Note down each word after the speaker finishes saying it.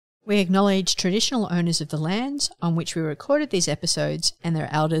We acknowledge traditional owners of the lands on which we recorded these episodes and their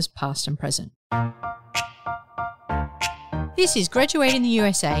elders past and present. This is Graduate in the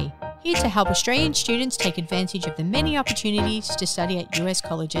USA, here to help Australian students take advantage of the many opportunities to study at US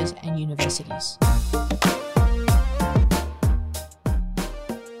colleges and universities.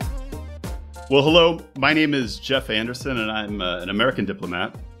 Well, hello, my name is Jeff Anderson and I'm an American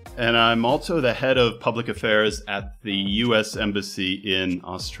diplomat. And I'm also the head of public affairs at the U.S. Embassy in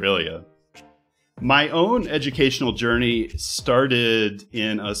Australia. My own educational journey started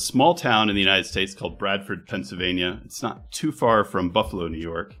in a small town in the United States called Bradford, Pennsylvania. It's not too far from Buffalo, New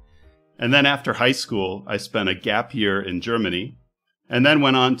York. And then after high school, I spent a gap year in Germany and then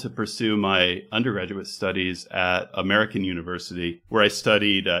went on to pursue my undergraduate studies at American University, where I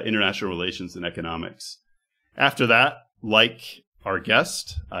studied international relations and economics. After that, like our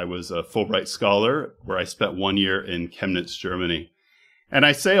guest, I was a Fulbright scholar where I spent 1 year in Chemnitz, Germany. And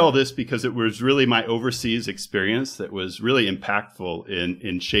I say all this because it was really my overseas experience that was really impactful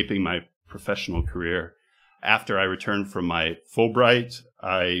in shaping my professional career. After I returned from my Fulbright,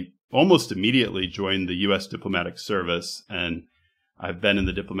 I almost immediately joined the U.S. Diplomatic Service, and I've been in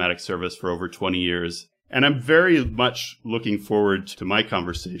the diplomatic service for over 20 years. And I'm very much looking forward to my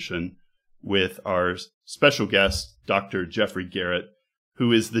conversation with our special guest, Dr. Jeffrey Garrett,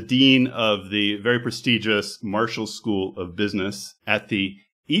 who is the dean of the very prestigious Marshall School of Business at the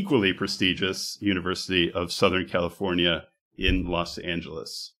equally prestigious University of Southern California in Los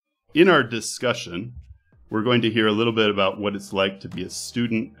Angeles. In our discussion, we're going to hear a little bit about what it's like to be a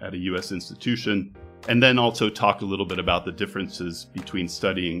student at a U.S. institution, and then also talk a little bit about the differences between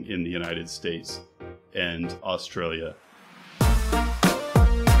studying in the United States and Australia.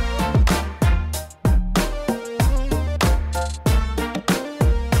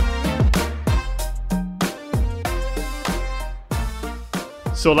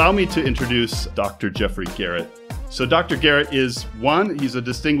 So allow me to introduce Dr. Jeffrey Garrett. So Dr. Garrett is, one, he's a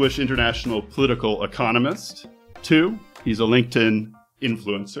distinguished international political economist. Two, he's a LinkedIn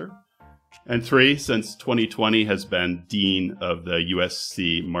influencer. And three, since 2020, has been dean of the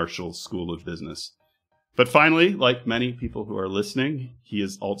USC Marshall School of Business. But finally, like many people who are listening, he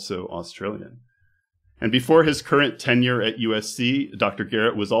is also Australian. And before his current tenure at USC, Dr.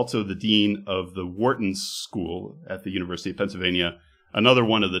 Garrett was also the dean of the Wharton School at the University of Pennsylvania, another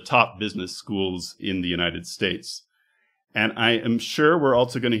one of the top business schools in the United States. And I am sure we're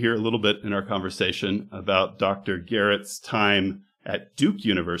also going to hear a little bit in our conversation about Dr. Garrett's time at Duke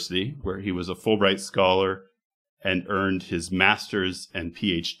University, where he was a Fulbright scholar and earned his master's and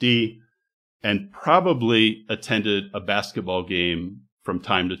PhD, and probably attended a basketball game from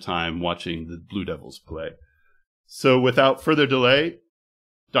time to time watching the Blue Devils play. So without further delay,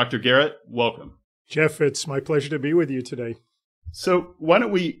 Dr. Garrett, welcome. Jeff, it's my pleasure to be with you today. So why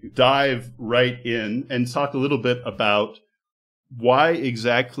don't we dive right in and talk a little bit about why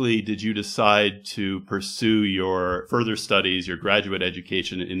exactly did you decide to pursue your further studies, your graduate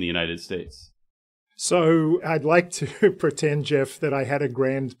education in the United States? So I'd like to pretend, Jeff, that I had a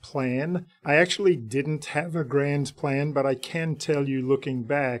grand plan. I actually didn't have a grand plan, but I can tell you looking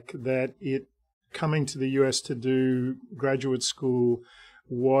back that coming to the US to do graduate school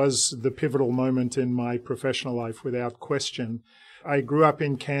was the pivotal moment in my professional life, without question. I grew up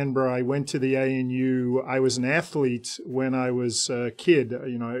in Canberra. I went to the ANU. I was an athlete when I was a kid.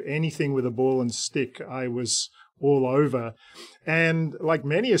 Anything with a ball and stick, I was all over. And like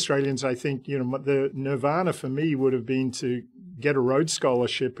many Australians, I think, the nirvana for me would have been to get a Rhodes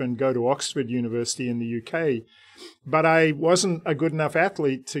Scholarship and go to Oxford University in the UK. But I wasn't a good enough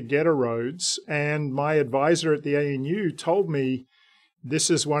athlete to get a Rhodes. And my advisor at the ANU told me,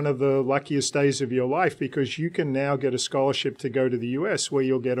 this is one of the luckiest days of your life because you can now get a scholarship to go to the US where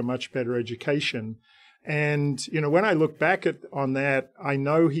you'll get a much better education. And, when I look back on that, I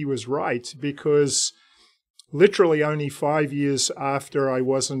know he was right because literally only 5 years after I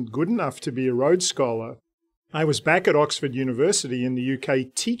wasn't good enough to be a Rhodes Scholar, I was back at Oxford University in the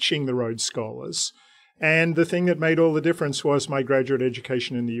UK teaching the Rhodes Scholars. And the thing that made all the difference was my graduate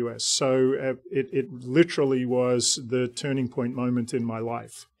education in the US. So it literally was the turning point moment in my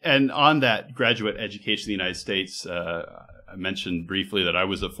life. And on that graduate education in the United States, I mentioned briefly that I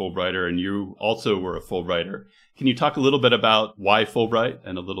was a Fulbrighter and you also were a Fulbrighter. Can you talk a little bit about why Fulbright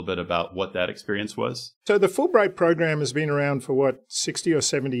and a little bit about what that experience was? So the Fulbright program has been around for 60 or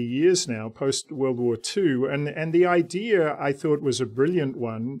 70 years now, post-World War II. And the idea, I thought, was a brilliant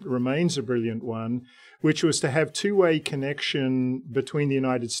one, remains a brilliant one, which was to have two-way connection between the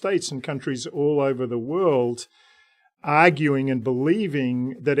United States and countries all over the world arguing and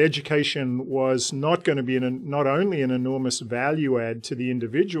believing that education was not going to be not only an enormous value add to the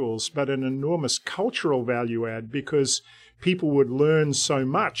individuals, but an enormous cultural value add, because people would learn so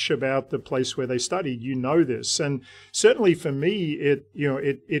much about the place where they studied. You know this. And certainly for me,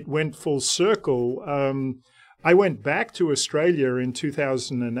 it went full circle. I went back to Australia in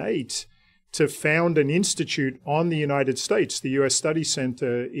 2008 to found an institute on the United States, the US Study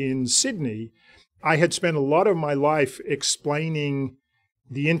Centre in Sydney. I had spent a lot of my life explaining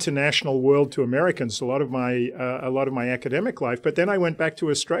the international world to Americans, a lot of my academic life. But then I went back to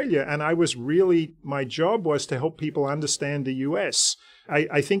Australia, and my job was to help people understand the US.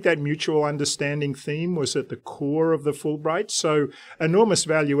 I think that mutual understanding theme was at the core of the Fulbright. So enormous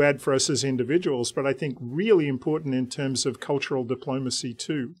value add for us as individuals, but I think really important in terms of cultural diplomacy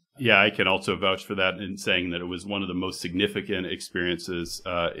too. Yeah, I can also vouch for that in saying that it was one of the most significant experiences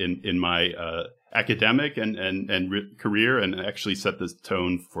in my academic and career, and actually set the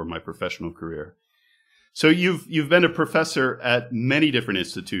tone for my professional career. So you've been a professor at many different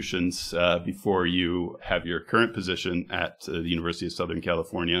institutions before you have your current position at the University of Southern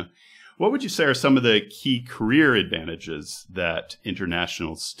California. What would you say are some of the key career advantages that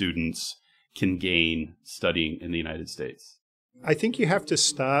international students can gain studying in the United States? I think you have to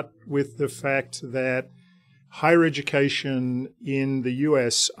start with the fact that higher education in the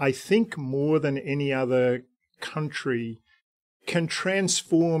US, I think more than any other country, can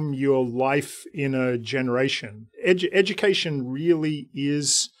transform your life in a generation. Education really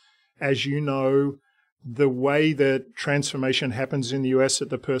is, as you know, the way that transformation happens in the US at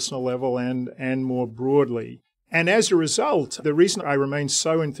the personal level and more broadly. And as a result, the reason I remain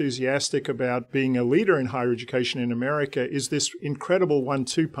so enthusiastic about being a leader in higher education in America is this incredible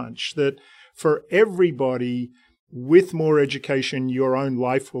 1-2 punch that for everybody with more education, your own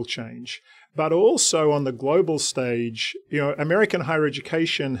life will change. But also on the global stage, American higher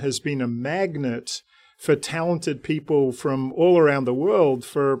education has been a magnet for talented people from all around the world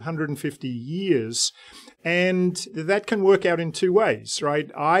for 150 years. And that can work out in two ways,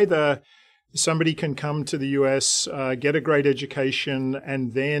 right? Either somebody can come to the US, get a great education,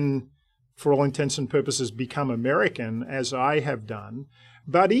 and then, for all intents and purposes, become American, as I have done.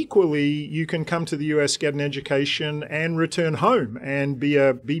 But equally, you can come to the US, get an education, and return home and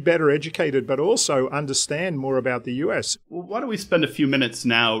be better educated, but also understand more about the US. Well, why don't we spend a few minutes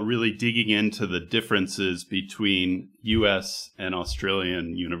now really digging into the differences between US and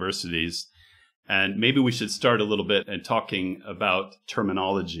Australian universities. And maybe we should start a little bit and talking about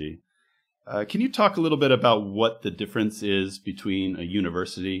terminology. Can you talk a little bit about what the difference is between a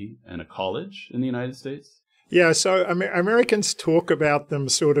university and a college in the United States? Yeah, so Americans talk about them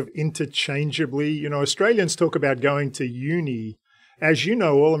sort of interchangeably. Australians talk about going to uni. As you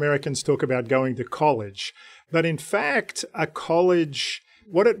know, all Americans talk about going to college. But in fact, a college,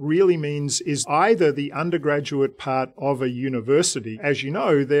 what it really means is either the undergraduate part of a university. As you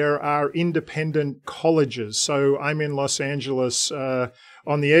know, there are independent colleges. So I'm in Los Angeles.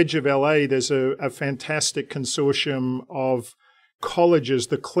 On the edge of LA, there's a fantastic consortium of colleges,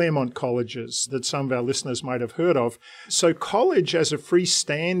 the Claremont colleges, that some of our listeners might have heard of. So college as a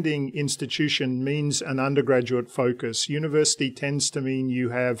freestanding institution means an undergraduate focus. University tends to mean you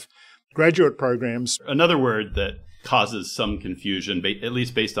have graduate programs. Another word that causes some confusion, at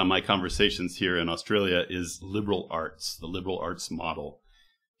least based on my conversations here in Australia, is liberal arts, the liberal arts model.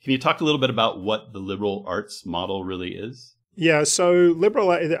 Can you talk a little bit about what the liberal arts model really is? Yeah, so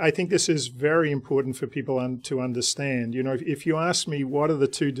I think this is very important for people to understand. If you ask me what are the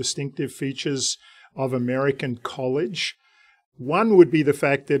two distinctive features of American college, one would be the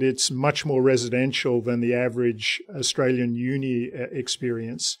fact that it's much more residential than the average Australian uni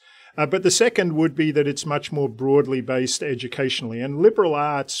experience. But the second would be that it's much more broadly based educationally. And liberal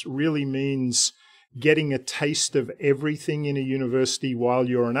arts really means getting a taste of everything in a university while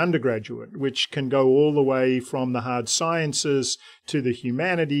you're an undergraduate, which can go all the way from the hard sciences to the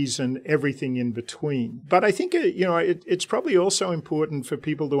humanities and everything in between. But I think, it's probably also important for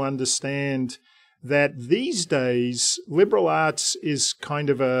people to understand that these days, liberal arts is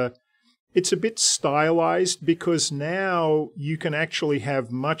it's a bit stylized, because now you can actually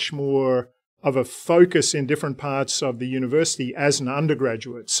have much more of a focus in different parts of the university as an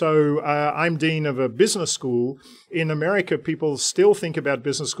undergraduate. So I'm dean of a business school. In America, people still think about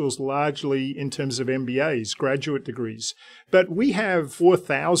business schools largely in terms of MBAs, graduate degrees. But we have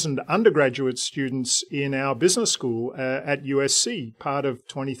 4,000 undergraduate students in our business school at USC, part of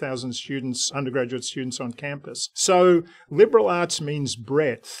 20,000 students, undergraduate students on campus. So liberal arts means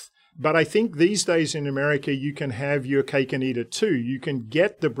breadth. But I think these days in America, you can have your cake and eat it too. You can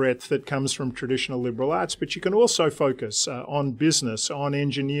get the breadth that comes from traditional liberal arts, but you can also focus on business, on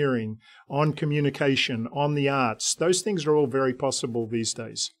engineering, on communication, on the arts. Those things are all very possible these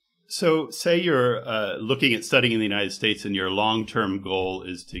days. So say you're looking at studying in the United States and your long-term goal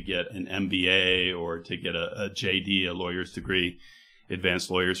is to get an MBA or to get a JD, a lawyer's degree,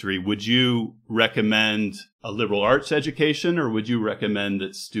 advanced lawyer's degree. Would you recommend a liberal arts education, or would you recommend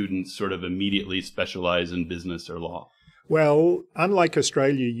that students sort of immediately specialize in business or law? Well, unlike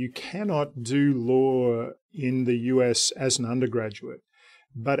Australia, you cannot do law in the US as an undergraduate.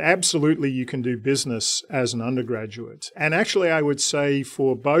 But absolutely you can do business as an undergraduate. And actually, I would say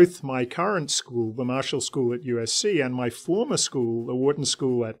for both my current school, the Marshall School at USC, and my former school, the Wharton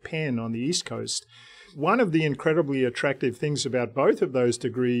School at Penn on the East Coast, one of the incredibly attractive things about both of those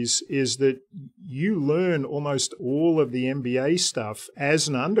degrees is that you learn almost all of the MBA stuff as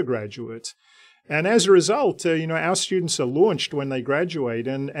an undergraduate. And as a result, our students are launched when they graduate,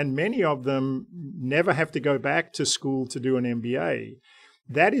 and many of them never have to go back to school to do an MBA.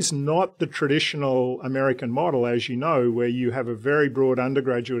 That is not the traditional American model, as you know, where you have a very broad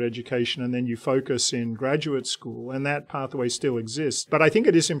undergraduate education and then you focus in graduate school, and that pathway still exists. But I think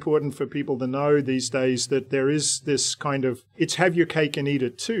it is important for people to know these days that there is this kind of, it's have your cake and eat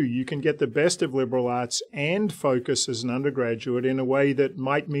it too. You can get the best of liberal arts and focus as an undergraduate in a way that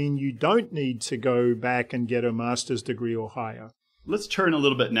might mean you don't need to go back and get a master's degree or higher. Let's turn a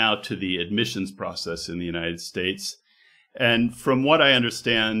little bit now to the admissions process in the United States. And from what I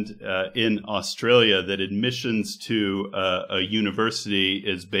understand in Australia, that admissions to a university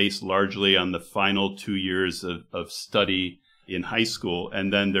is based largely on the final 2 years of study in high school.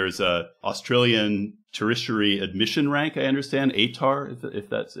 And then there's a Australian tertiary admission rank, I understand, ATAR, if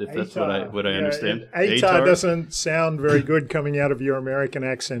that's what I understand. ATAR doesn't sound very good coming out of your American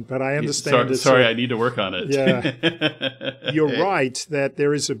accent, but I understand. Sorry, I need to work on it. Yeah, you're right that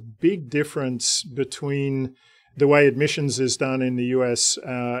there is a big difference between the way admissions is done in the US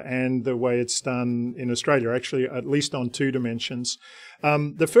and the way it's done in Australia, actually, at least on two dimensions.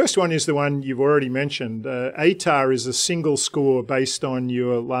 The first one is the one you've already mentioned. ATAR is a single score based on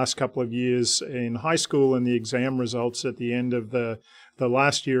your last couple of years in high school and the exam results at the end of the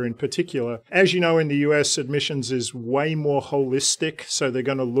last year in particular. As you know, in the US, admissions is way more holistic, so they're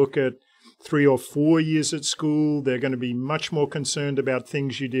going to look at 3 or 4 years at school. They're going to be much more concerned about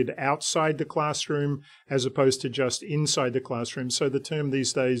things you did outside the classroom as opposed to just inside the classroom. So the term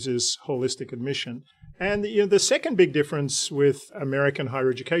these days is holistic admission. And the second big difference with American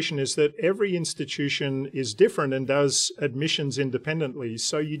higher education is that every institution is different and does admissions independently.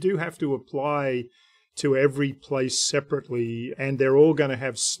 So you do have to apply to every place separately, and they're all going to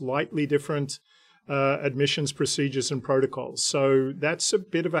have slightly different admissions procedures and protocols. So that's a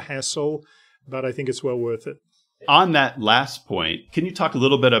bit of a hassle, but I think it's well worth it. On that last point, can you talk a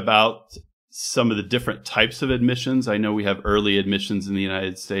little bit about some of the different types of admissions? I know we have early admissions in the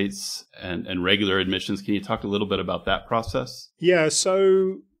United States and regular admissions. Can you talk a little bit about that process? Yeah,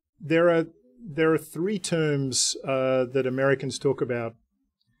 so there are 3 terms that Americans talk about: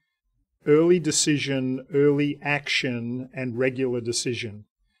 early decision, early action, and regular decision.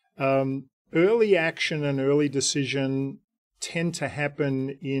 Early action and early decision tend to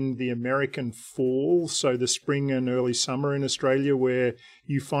happen in the American fall, so the spring and early summer in Australia, where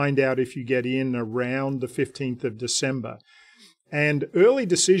you find out if you get in around the 15th of December. And early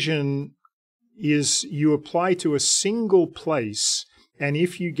decision is you apply to a single place, and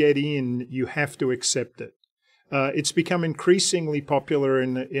if you get in, you have to accept it. It's become increasingly popular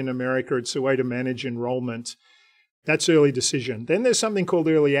in America. It's a way to manage enrollment. That's early decision. Then there's something called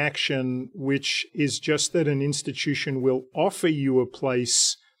early action, which is just that an institution will offer you a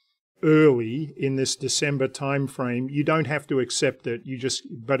place early in this December timeframe. You don't have to accept it.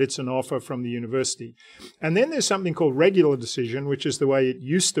 But it's an offer from the university. And then there's something called regular decision, which is the way it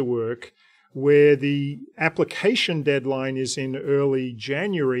used to work, where the application deadline is in early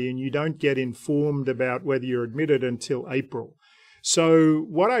January and you don't get informed about whether you're admitted until April. So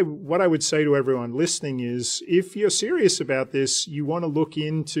what I would say to everyone listening is, if you're serious about this, you want to look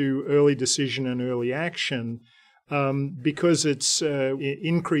into early decision and early action because it's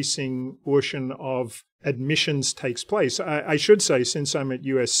increasing portion of admissions takes place. I should say, since I'm at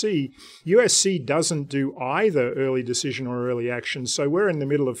USC, USC doesn't do either early decision or early action. So we're in the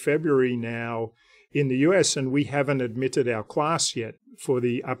middle of February now in the US, and we haven't admitted our class yet for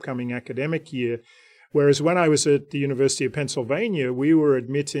the upcoming academic year. Whereas when I was at the University of Pennsylvania, we were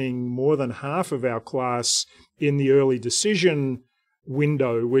admitting more than half of our class in the early decision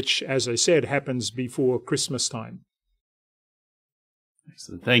window, which, as I said, happens before Christmas time.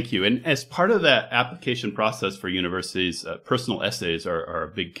 Excellent. Thank you. And as part of that application process for universities, personal essays are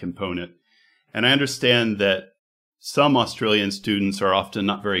a big component. And I understand that some Australian students are often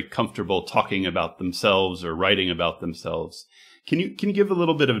not very comfortable talking about themselves or writing about themselves. Can you give a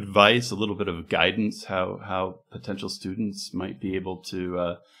little bit of advice, a little bit of guidance, how potential students might be able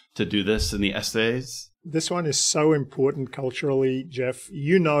to do this in the essays? This one is so important culturally, Jeff.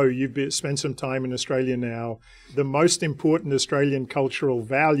 You know, you've spent some time in Australia now. The most important Australian cultural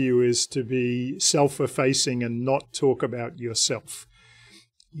value is to be self-effacing and not talk about yourself.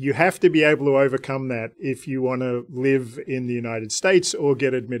 You have to be able to overcome that if you want to live in the United States or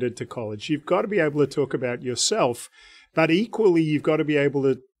get admitted to college. You've got to be able to talk about yourself, but equally, you've got to be able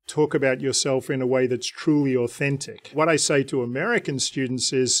to talk about yourself in a way that's truly authentic. What I say to American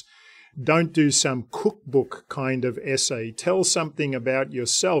students is, don't do some cookbook kind of essay. Tell something about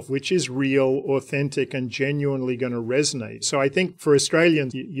yourself which is real, authentic, and genuinely going to resonate. So I think for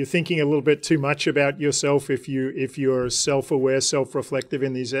Australians, you're thinking a little bit too much about yourself if you're self-aware, self-reflective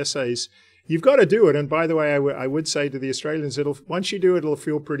in these essays. You've got to do it. And by the way, I would say to the Australians, once you do it, it'll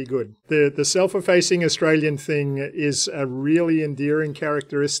feel pretty good. The self-effacing Australian thing is a really endearing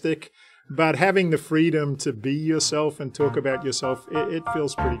characteristic. But having the freedom to be yourself and talk about yourself, it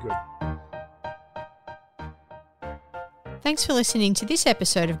feels pretty good. Thanks for listening to this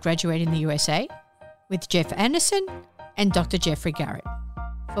episode of Graduate in the USA with Jeff Anderson and Dr. Jeffrey Garrett.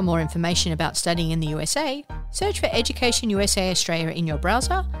 For more information about studying in the USA, search for Education USA Australia in your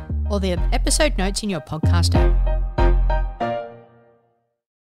browser or the episode notes in your podcast app.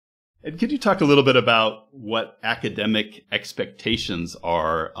 And could you talk a little bit about what academic expectations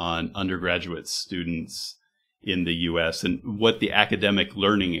are on undergraduate students in the U.S. and what the academic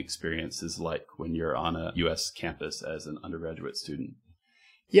learning experience is like when you're on a U.S. campus as an undergraduate student?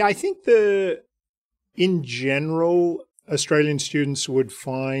 Yeah, I think in general, Australian students would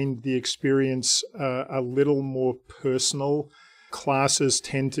find the experience a little more personal. Classes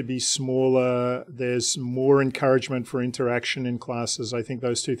tend to be smaller. There's more encouragement for interaction in classes. I think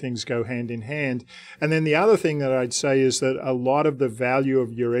those two things go hand in hand. And then the other thing that I'd say is that a lot of the value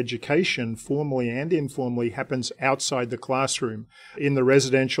of your education, formally and informally, happens outside the classroom, in the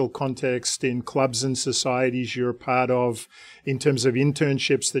residential context, in clubs and societies you're a part of, in terms of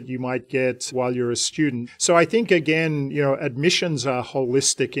internships that you might get while you're a student. So I think, again, admissions are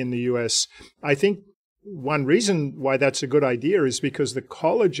holistic in the US. I think one reason why that's a good idea is because the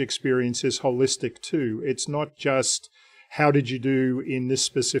college experience is holistic too. It's not just how did you do in this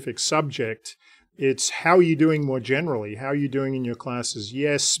specific subject. It's how are you doing more generally? How are you doing in your classes?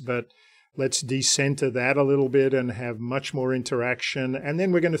 Yes, but let's decenter that a little bit and have much more interaction. And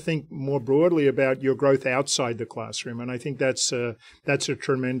then we're going to think more broadly about your growth outside the classroom. And I think that's a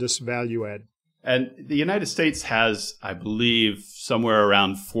tremendous value add. And the United States has, I believe, somewhere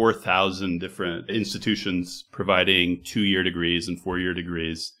around 4,000 different institutions providing 2-year degrees and 4-year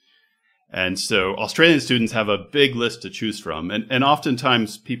degrees. And so Australian students have a big list to choose from. And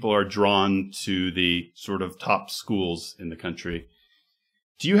oftentimes people are drawn to the sort of top schools in the country.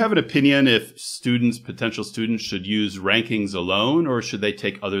 Do you have an opinion if potential students should use rankings alone, or should they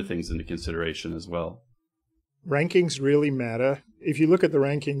take other things into consideration as well? Rankings really matter. If you look at the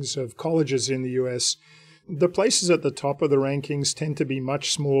rankings of colleges in the US, the places at the top of the rankings tend to be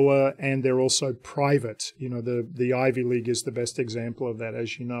much smaller, and they're also private. The Ivy League is the best example of that,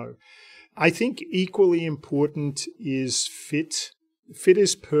 as you know. I think equally important is fit. Fit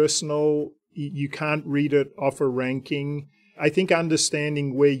is personal. You can't read it off a ranking. I think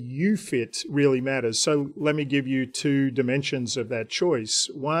understanding where you fit really matters. So let me give you 2 dimensions of that choice.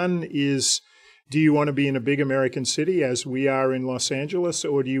 One is, do you want to be in a big American city, as we are in Los Angeles,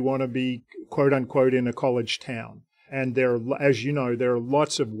 or do you want to be, quote unquote, in a college town? And as you know, there are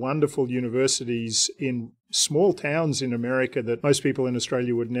lots of wonderful universities in small towns in America that most people in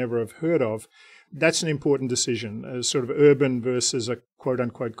Australia would never have heard of. That's an important decision, sort of urban versus a quote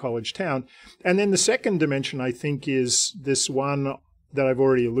unquote college town. And then the second dimension, I think, is this one that I've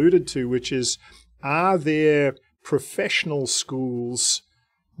already alluded to, which is, are there professional schools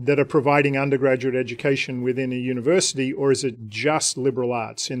that are providing undergraduate education within a university, or is it just liberal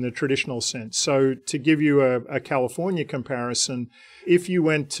arts in the traditional sense? So to give you a California comparison, if you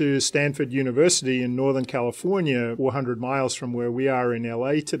went to Stanford University in Northern California, 400 miles from where we are in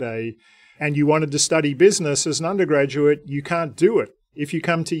LA today, and you wanted to study business as an undergraduate, you can't do it. If you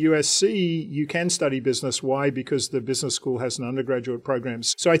come to USC, you can study business. Why? Because the business school has an undergraduate program.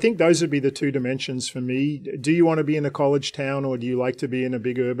 So I think those would be the 2 dimensions for me. Do you want to be in a college town, or do you like to be in a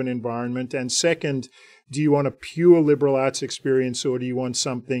big urban environment? And second, do you want a pure liberal arts experience, or do you want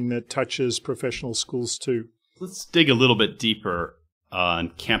something that touches professional schools too? Let's dig a little bit deeper on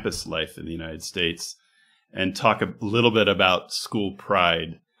campus life in the United States and talk a little bit about school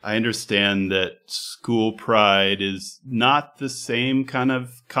pride. I understand that school pride is not the same kind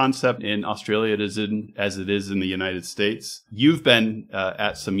of concept in Australia as it is in the United States. You've been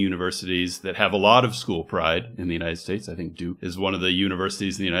at some universities that have a lot of school pride in the United States. I think Duke is one of the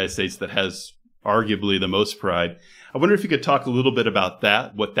universities in the United States that has arguably the most pride. I wonder if you could talk a little bit about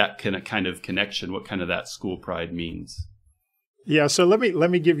that, what that kind of connection, what kind of that school pride means. Yeah, so let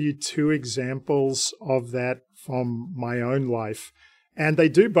me give you two examples of that from my own life. And they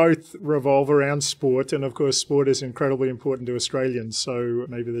do both revolve around sport. And of course, sport is incredibly important to Australians. So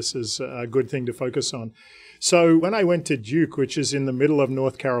maybe this is a good thing to focus on. So when I went to Duke, which is in the middle of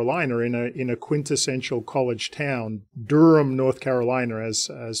North Carolina, in a quintessential college town, Durham, North Carolina,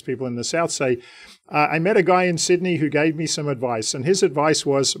 as people in the South say, I met a guy in Sydney who gave me some advice. And his advice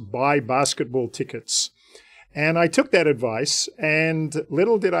was buy basketball tickets. And I took that advice. And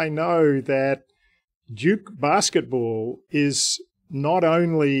little did I know that Duke basketball is not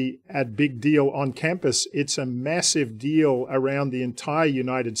only a big deal on campus, it's a massive deal around the entire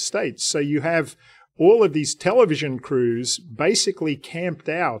United States. So you have all of these television crews basically camped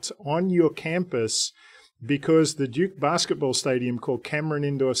out on your campus because the Duke basketball stadium, called Cameron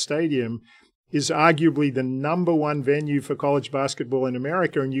Indoor Stadium, is arguably the number one venue for college basketball in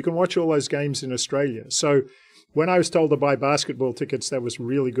America, and you can watch all those games in Australia. So when I was told to buy basketball tickets, that was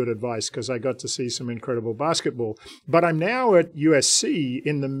really good advice because I got to see some incredible basketball. But I'm now at USC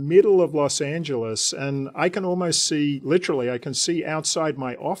in the middle of Los Angeles, and I can almost see, literally, I can see outside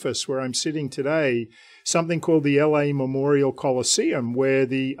my office where I'm sitting today, something called the LA Memorial Coliseum, where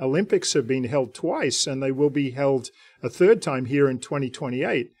the Olympics have been held twice, and they will be held a third time here in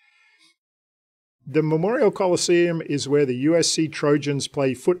 2028. The Memorial Coliseum is where the USC Trojans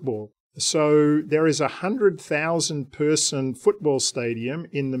play football. So there is a 100,000 person football stadium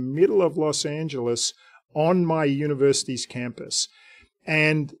in the middle of Los Angeles on my university's campus.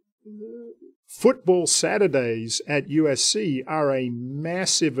 And football Saturdays at USC are a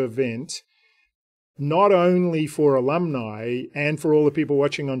massive event, not only for alumni and for all the people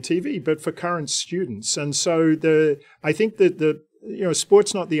watching on TV, but for current students. And so I think that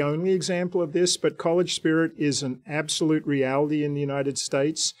sport's not the only example of this, but college spirit is an absolute reality in the United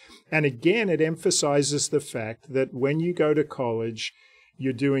States. And again, it emphasizes the fact that when you go to college,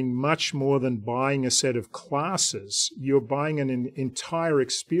 you're doing much more than buying a set of classes. You're buying an entire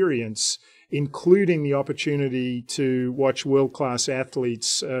experience, including the opportunity to watch world-class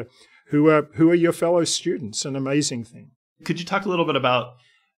athletes who are your fellow students, an amazing thing. Could you talk a little bit about,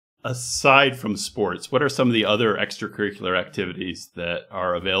 aside from sports, what are some of the other extracurricular activities that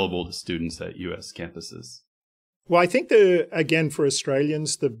are available to students at U.S. campuses? Well, I think again, for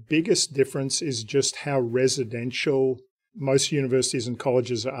Australians, the biggest difference is just how residential most universities and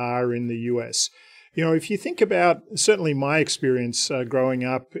colleges are in the U.S. If you think about, certainly my experience growing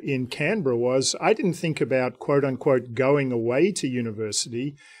up in Canberra was, I didn't think about, quote unquote, going away to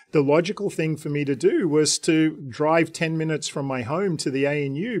university. The logical thing for me to do was to drive 10 minutes from my home to the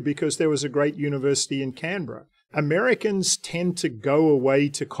ANU because there was a great university in Canberra. Americans tend to go away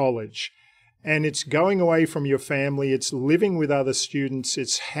to college, and it's going away from your family. It's living with other students.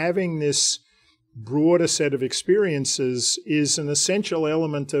 It's having this broader set of experiences is an essential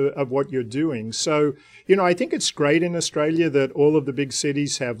element of what you're doing. So, I think it's great in Australia that all of the big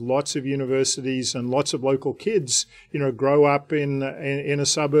cities have lots of universities and lots of local kids, grow up in a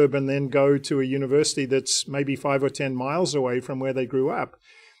suburb and then go to a university that's maybe 5 or 10 miles away from where they grew up.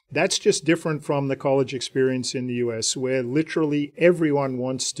 That's just different from the college experience in the US, where literally everyone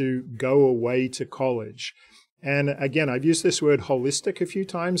wants to go away to college. And again, I've used this word holistic a few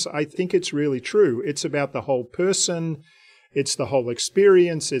times. I think it's really true. It's about the whole person. It's the whole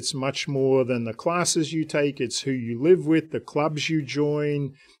experience. It's much more than the classes you take. It's who you live with, the clubs you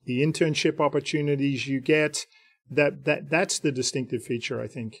join, the internship opportunities you get. That's the distinctive feature, I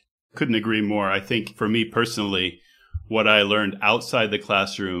think. Couldn't agree more. I think for me personally, what I learned outside the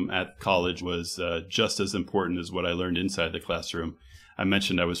classroom at college was just as important as what I learned inside the classroom. I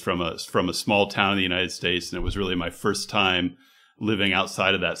mentioned I was from a small town in the United States, and it was really my first time living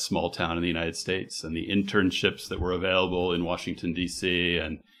outside of that small town in the United States. And the internships that were available in Washington, D.C.,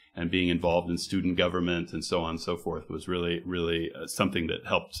 and being involved in student government and so on and so forth was really, really something that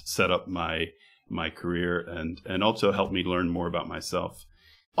helped set up my career and also helped me learn more about myself.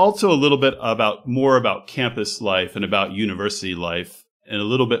 Also a little bit more about campus life and about university life, and a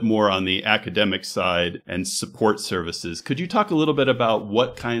little bit more on the academic side and support services. Could you talk a little bit about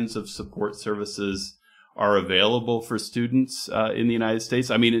what kinds of support services are available for students in the United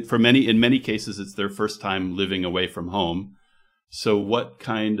States? I mean, in many cases, it's their first time living away from home. So what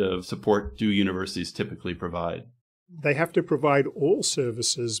kind of support do universities typically provide? They have to provide all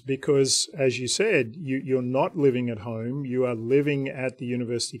services because, as you said, you're not living at home. You are living at the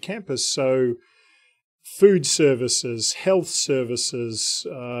university campus. So food services, health services,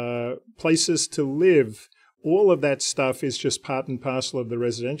 places to live, all of that stuff is just part and parcel of the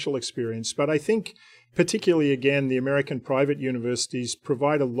residential experience. But I think particularly, again, the American private universities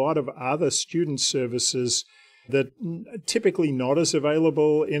provide a lot of other student services that typically not as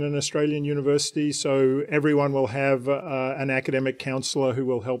available in an Australian university. So everyone will have an academic counselor who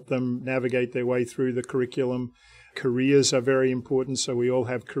will help them navigate their way through the curriculum. Careers are very important. So we all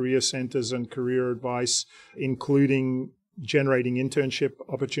have career centers and career advice, including generating internship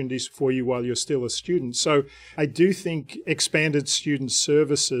opportunities for you while you're still a student. So I do think expanded student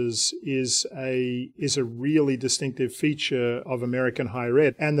services is a really distinctive feature of American higher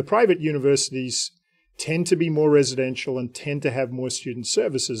ed. And the private universities tend to be more residential and tend to have more student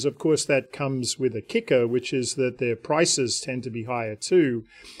services. Of course, that comes with a kicker, which is that their prices tend to be higher too.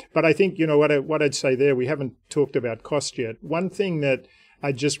 But I think, what I'd say there, we haven't talked about cost yet. One thing that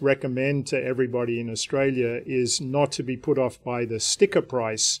I just recommend to everybody in Australia is not to be put off by the sticker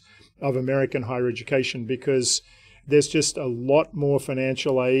price of American higher education, because there's just a lot more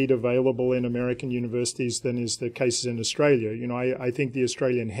financial aid available in American universities than is the case in Australia. I think the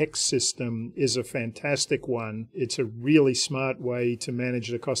Australian HECS system is a fantastic one. It's a really smart way to manage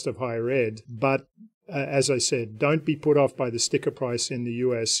the cost of higher ed. But as I said, don't be put off by the sticker price in the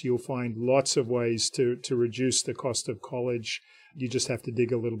US. You'll find lots of ways to reduce the cost of college. You just have to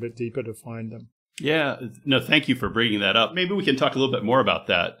dig a little bit deeper to find them. Yeah. No, thank you for bringing that up. Maybe we can talk a little bit more about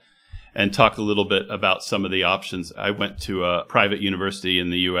that and talk a little bit about some of the options. I went to a private university in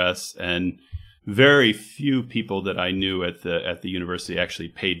the U.S., and very few people that I knew at the university actually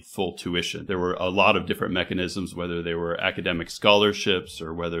paid full tuition. There were a lot of different mechanisms, whether they were academic scholarships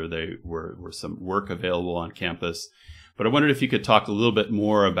or whether they were some work available on campus. But I wondered if you could talk a little bit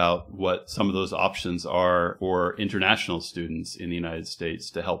more about what some of those options are for international students in the United States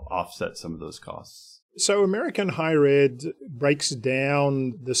to help offset some of those costs. So American higher ed breaks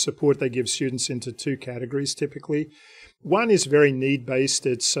down the support they give students into two categories typically. One is very need-based.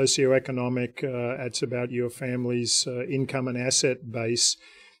 It's socioeconomic. It's about your family's income and asset base.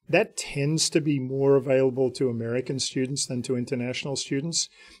 That tends to be more available to American students than to international students.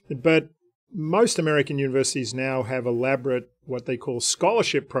 But most American universities now have elaborate what they call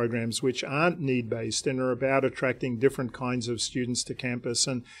scholarship programs, which aren't need-based and are about attracting different kinds of students to campus.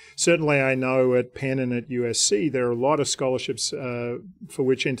 And certainly I know at Penn and at USC, there are a lot of scholarships for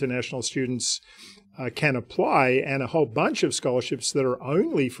which international students can apply, and a whole bunch of scholarships that are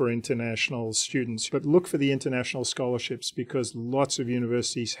only for international students. But look for the international scholarships because lots of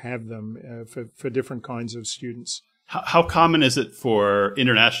universities have them for different kinds of students. How common is it for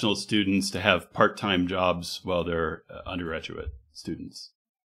international students to have part-time jobs while they're undergraduate students?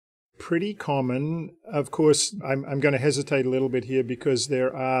 Pretty common. Of course, I'm going to hesitate a little bit here because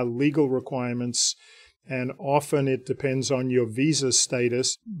there are legal requirements, and often it depends on your visa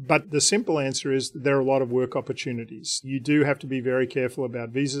status. But the simple answer is there are a lot of work opportunities. You do have to be very careful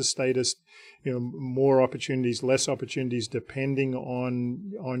about visa status. More opportunities, less opportunities, depending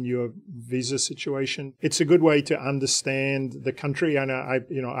on your visa situation. It's a good way to understand the country. And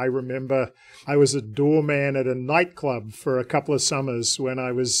I remember I was a doorman at a nightclub for a couple of summers when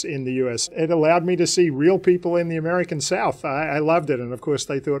I was in the US. It allowed me to see real people in the American South. I loved it. And of course,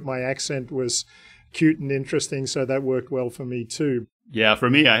 they thought my accent was cute and interesting, so that worked well for me too. Yeah, for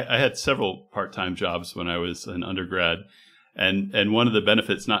me, I had several part-time jobs when I was an undergrad. And one of the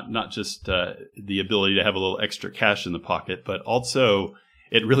benefits, not just the ability to have a little extra cash in the pocket, but also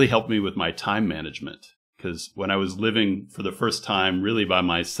it really helped me with my time management. Because when I was living for the first time really by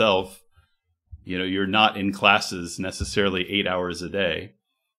myself, you're not in classes necessarily 8 hours a day.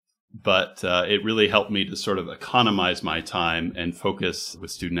 But it really helped me to sort of economize my time and focus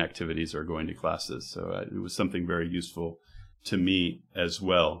with student activities or going to classes. So it was something very useful to me as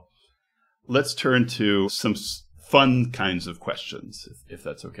well. Let's turn to some fun kinds of questions, if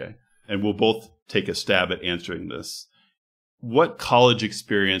that's okay. And we'll both take a stab at answering this. What college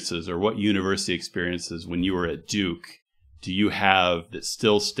experiences or what university experiences when you were at Duke do you have that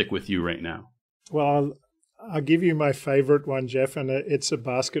still stick with you right now? Well, I'll give you my favorite one, Jeff, and it's a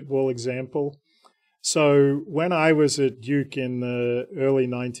basketball example. So when I was at Duke in the early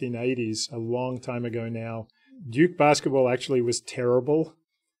 1980s, a long time ago now, Duke basketball actually was terrible.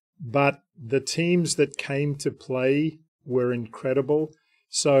 But the teams that came to play were incredible.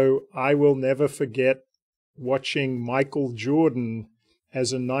 So I will never forget watching Michael Jordan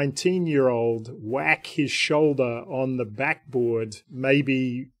as a 19-year-old, whack his shoulder on the backboard,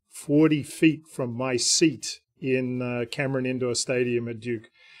 maybe 40 feet from my seat in Cameron Indoor Stadium at Duke.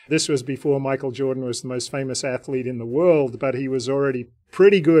 This was before Michael Jordan was the most famous athlete in the world, but he was already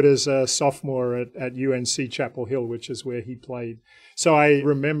pretty good as a sophomore at UNC Chapel Hill, which is where he played. So I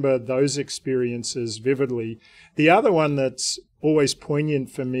remember those experiences vividly. The other one that's always poignant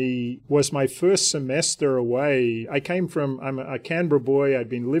for me was my first semester away. I'm a Canberra boy. I'd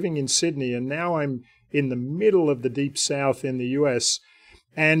been living in Sydney, and now I'm in the middle of the deep south in the US.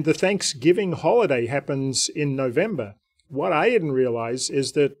 And the Thanksgiving holiday happens in November. What I didn't realize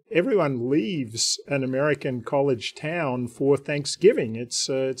is that everyone leaves an American college town for Thanksgiving. It's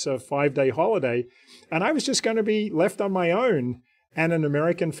a 5-day holiday. And I was just going to be left on my own. And an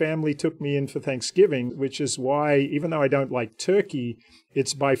American family took me in for Thanksgiving, which is why, even though I don't like turkey,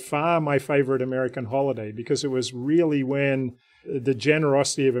 it's by far my favorite American holiday, because it was really when the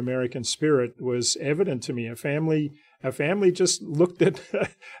generosity of American spirit was evident to me. A family just looked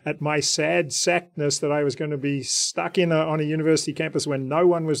at my sad sackness that I was going to be stuck on a university campus when no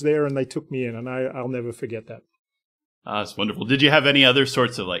one was there, and they took me in, and I'll never forget that. That's wonderful. Did you have any other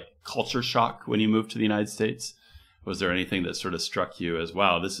sorts of culture shock when you moved to the United States? Was there anything that sort of struck you as,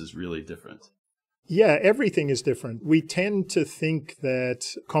 wow, this is really different? Yeah, everything is different. We tend to think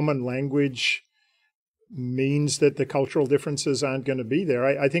that common language means that the cultural differences aren't going to be there.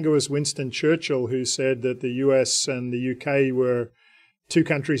 I think it was Winston Churchill who said that the US and the UK were two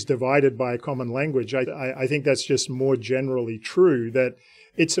countries divided by a common language. I think that's just more generally true, that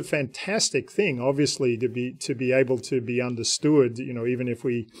it's a fantastic thing, obviously, to be able to be understood, even if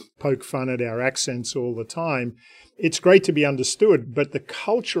we poke fun at our accents all the time. It's great to be understood, but the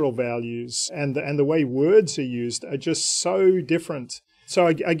cultural values and the way words are used are just so different. So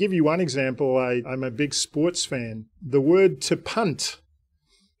I give you one example. I'm a big sports fan. The word to punt.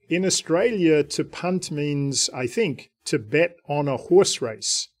 In Australia, to punt means, I think, to bet on a horse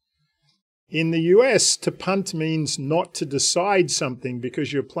race. In the US, to punt means not to decide something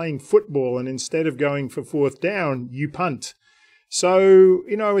because you're playing football, and instead of going for fourth down, you punt. So,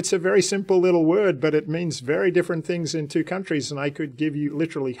 it's a very simple little word, but it means very different things in two countries, and I could give you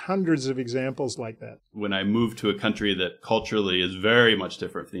literally hundreds of examples like that. When I moved to a country that culturally is very much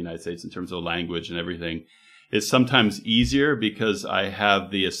different from the United States in terms of language and everything, it's sometimes easier because I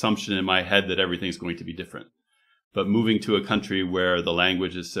have the assumption in my head that everything's going to be different. But moving to a country where the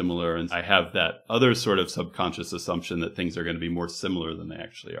language is similar, and I have that other sort of subconscious assumption that things are going to be more similar than they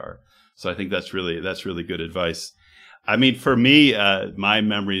actually are. So I think that's really good advice. I mean, for me, my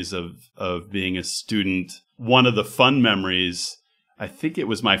memories of being a student, one of the fun memories, I think it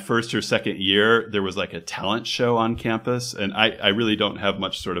was my first or second year, there was a talent show on campus. And I really don't have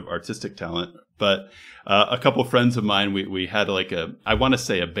much sort of artistic talent, but a couple of friends of mine, we had I want to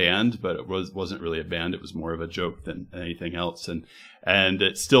say a band, but it wasn't really a band. It was more of a joke than anything else. And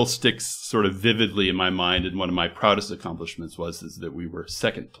it still sticks sort of vividly in my mind. And one of my proudest accomplishments is that we were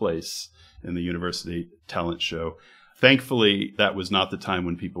second place in the university talent show. Thankfully, that was not the time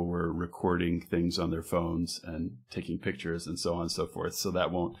when people were recording things on their phones and taking pictures and so on and so forth. So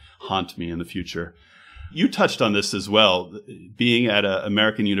that won't haunt me in the future. You touched on this as well. Being at an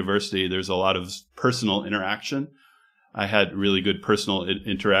American university, there's a lot of personal interaction. I had really good personal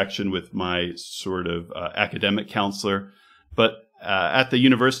interaction with my sort of academic counselor. But at the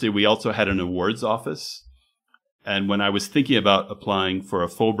university, we also had an awards office. And when I was thinking about applying for a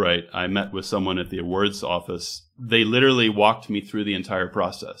Fulbright, I met with someone at the awards office. They literally walked me through the entire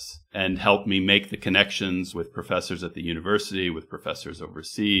process and helped me make the connections with professors at the university, with professors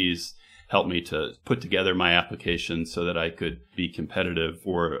overseas, helped me to put together my application so that I could be competitive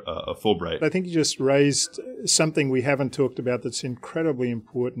for a Fulbright. I think you just raised something we haven't talked about that's incredibly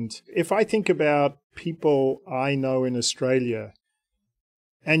important. If I think about people I know in Australia,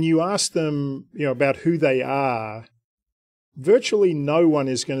 and you ask them, about who they are, virtually no one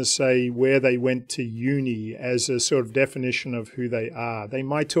is going to say where they went to uni as a sort of definition of who they are. They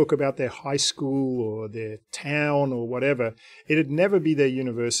might talk about their high school or their town or whatever. It'd never be their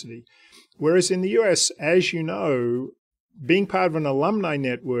university. Whereas in the US, as you know, being part of an alumni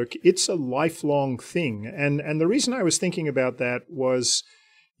network, it's a lifelong thing. And the reason I was thinking about that was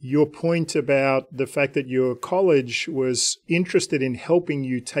your point about the fact that your college was interested in helping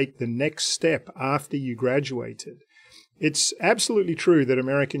you take the next step after you graduated. It's absolutely true that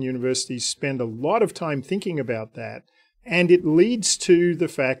American universities spend a lot of time thinking about that. And it leads to the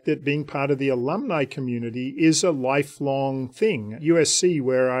fact that being part of the alumni community is a lifelong thing. USC,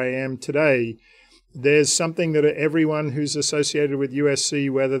 where I am today, there's something that everyone who's associated with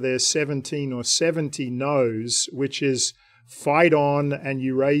USC, whether they're 17 or 70, knows, which is fight on and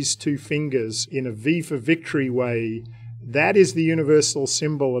you raise two fingers in a V for victory way, that is the universal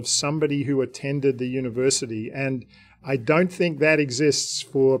symbol of somebody who attended the university. And I don't think that exists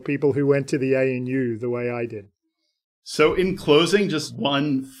for people who went to the ANU the way I did. So in closing, just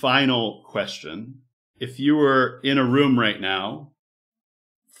one final question. If you were in a room right now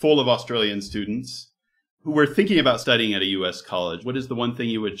full of Australian students who were thinking about studying at a U.S. college, what is the one thing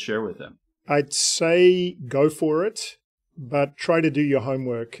you would share with them? I'd say go for it, but try to do your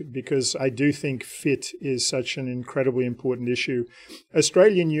homework, because I do think fit is such an incredibly important issue.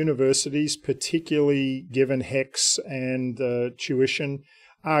 Australian universities, particularly given HECS and tuition,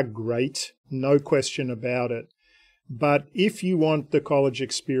 are great, no question about it. But if you want the college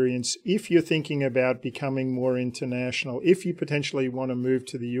experience, if you're thinking about becoming more international, if you potentially want to move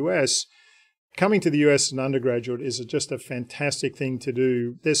to the US, coming to the US as an undergraduate is just a fantastic thing to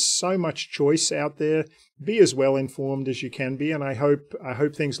do. There's so much choice out there. Be as well informed as you can be, and I hope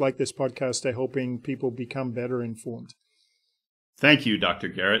things like this podcast are helping people become better informed. Thank you, Dr.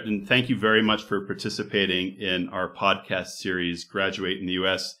 Garrett, and thank you very much for participating in our podcast series, Graduate in the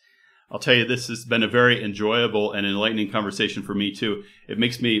US. I'll tell you, this has been a very enjoyable and enlightening conversation for me, too. It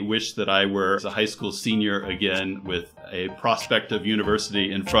makes me wish that I were a high school senior again with a prospect of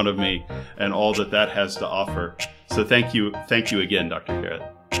university in front of me and all that that has to offer. So thank you again, Dr. Garrett.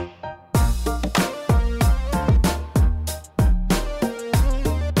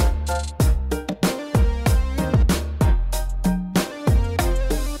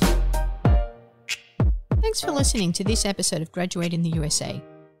 Thanks for listening to this episode of Graduate in the USA.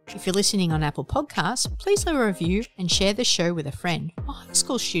 If you're listening on Apple Podcasts, please leave a review and share the show with a friend or high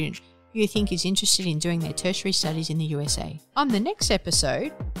school student who you think is interested in doing their tertiary studies in the USA. On the next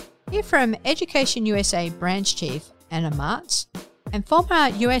episode, hear from Education USA Branch Chief Anna Martz and former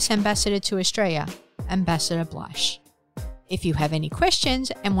US Ambassador to Australia, Ambassador Bleisch. If you have any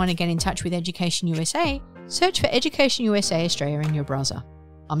questions and want to get in touch with Education USA, search for Education USA Australia in your browser.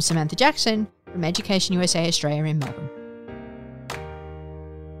 I'm Samantha Jackson from Education USA Australia in Melbourne.